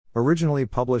Originally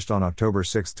published on October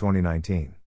 6,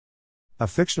 2019. A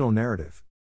fictional narrative.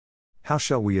 How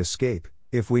shall we escape,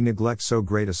 if we neglect so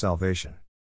great a salvation?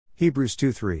 Hebrews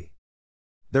 2:3.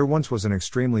 There once was an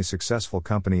extremely successful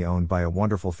company owned by a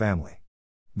wonderful family.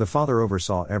 The father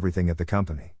oversaw everything at the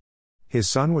company. His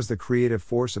son was the creative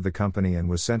force of the company and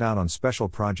was sent out on special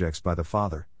projects by the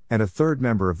father, and a third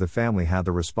member of the family had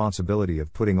the responsibility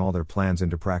of putting all their plans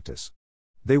into practice.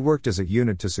 They worked as a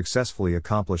unit to successfully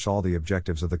accomplish all the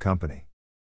objectives of the company.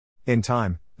 In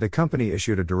time, the company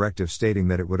issued a directive stating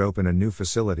that it would open a new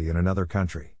facility in another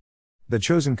country. The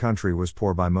chosen country was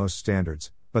poor by most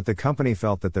standards, but the company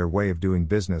felt that their way of doing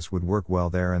business would work well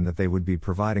there and that they would be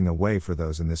providing a way for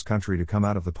those in this country to come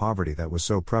out of the poverty that was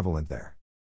so prevalent there.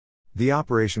 The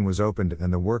operation was opened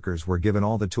and the workers were given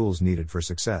all the tools needed for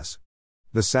success.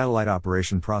 The satellite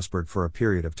operation prospered for a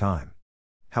period of time.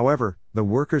 However, the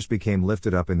workers became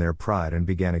lifted up in their pride and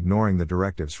began ignoring the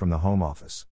directives from the Home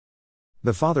Office.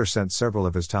 The father sent several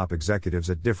of his top executives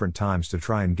at different times to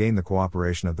try and gain the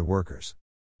cooperation of the workers.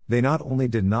 They not only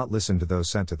did not listen to those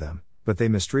sent to them, but they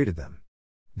mistreated them.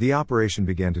 The operation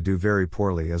began to do very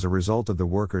poorly as a result of the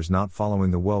workers not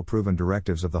following the well-proven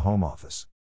directives of the Home Office.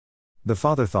 The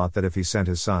father thought that if he sent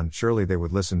his son, surely they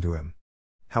would listen to him.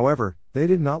 However, they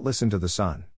did not listen to the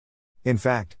son. In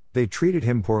fact, they treated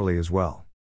him poorly as well.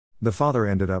 The father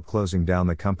ended up closing down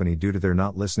the company due to their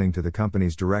not listening to the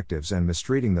company's directives and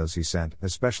mistreating those he sent,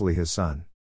 especially his son.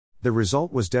 The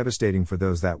result was devastating for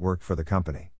those that worked for the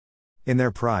company. In their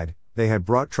pride, they had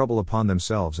brought trouble upon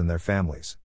themselves and their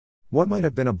families. What might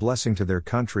have been a blessing to their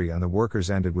country and the workers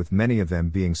ended with many of them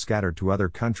being scattered to other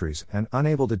countries and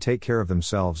unable to take care of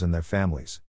themselves and their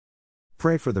families.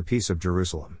 Pray for the peace of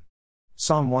Jerusalem.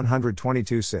 Psalm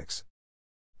 122:6.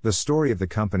 The story of the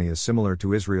company is similar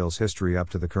to Israel's history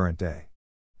up to the current day.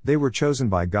 They were chosen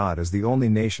by God as the only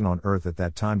nation on earth at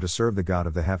that time to serve the God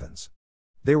of the heavens.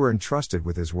 They were entrusted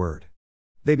with His word.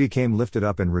 They became lifted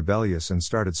up and rebellious and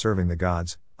started serving the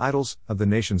gods, idols, of the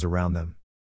nations around them.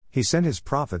 He sent His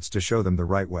prophets to show them the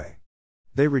right way.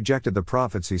 They rejected the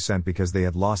prophets He sent because they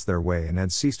had lost their way and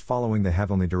had ceased following the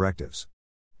heavenly directives.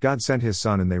 God sent His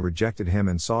Son and they rejected Him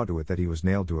and saw to it that He was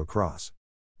nailed to a cross.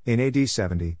 In AD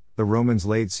 70, the Romans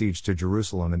laid siege to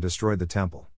Jerusalem and destroyed the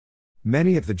temple.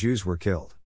 Many of the Jews were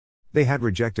killed. They had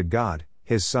rejected God,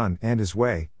 His Son, and His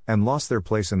way, and lost their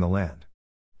place in the land.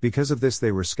 Because of this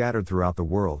they were scattered throughout the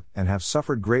world, and have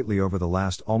suffered greatly over the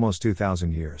last almost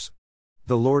 2,000 years.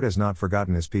 The Lord has not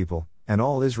forgotten His people, and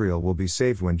all Israel will be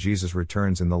saved when Jesus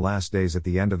returns in the last days at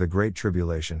the end of the Great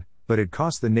Tribulation, but it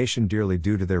cost the nation dearly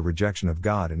due to their rejection of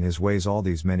God and His ways all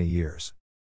these many years.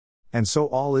 And so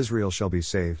all Israel shall be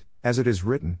saved, as it is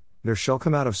written, there shall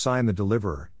come out of Zion the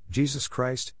deliverer, Jesus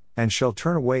Christ, and shall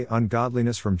turn away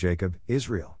ungodliness from Jacob,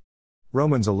 Israel.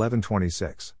 Romans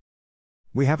 11:26.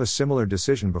 We have a similar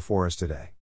decision before us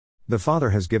today. The Father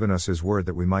has given us His word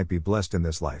that we might be blessed in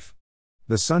this life.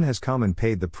 The Son has come and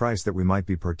paid the price that we might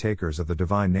be partakers of the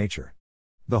divine nature.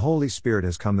 The Holy Spirit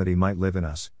has come that He might live in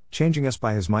us, changing us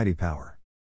by His mighty power.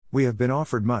 We have been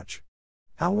offered much.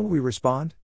 How will we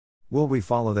respond? Will we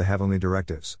follow the heavenly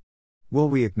directives? Will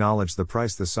we acknowledge the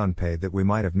price the Son paid that we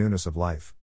might have newness of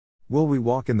life? Will we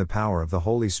walk in the power of the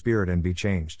Holy Spirit and be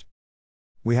changed?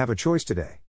 We have a choice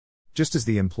today. Just as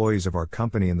the employees of our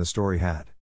company in the story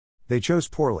had. They chose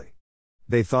poorly.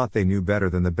 They thought they knew better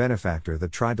than the benefactor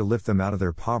that tried to lift them out of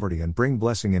their poverty and bring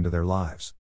blessing into their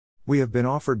lives. We have been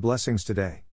offered blessings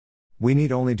today. We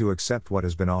need only to accept what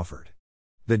has been offered.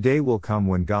 The day will come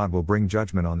when God will bring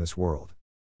judgment on this world.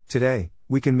 Today,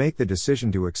 we can make the decision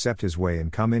to accept His way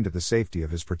and come into the safety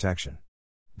of His protection.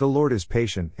 The Lord is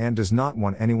patient and does not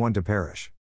want anyone to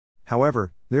perish.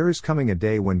 However, there is coming a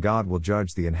day when God will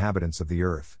judge the inhabitants of the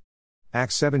earth.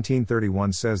 Acts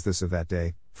 17:31 says this of that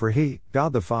day, for He,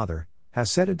 God the Father,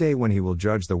 has set a day when He will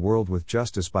judge the world with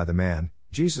justice by the man,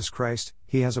 Jesus Christ,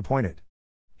 He has appointed.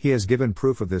 He has given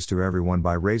proof of this to everyone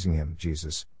by raising Him,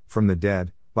 Jesus, from the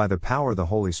dead, by the power of the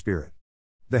Holy Spirit.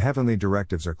 The heavenly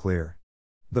directives are clear.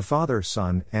 The Father,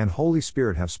 Son, and Holy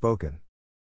Spirit have spoken.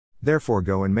 Therefore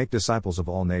go and make disciples of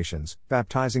all nations,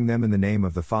 baptizing them in the name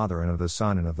of the Father and of the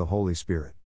Son and of the Holy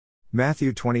Spirit.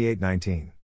 Matthew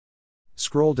 28:19.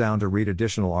 Scroll down to read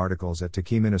additional articles at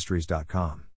takiministries.com.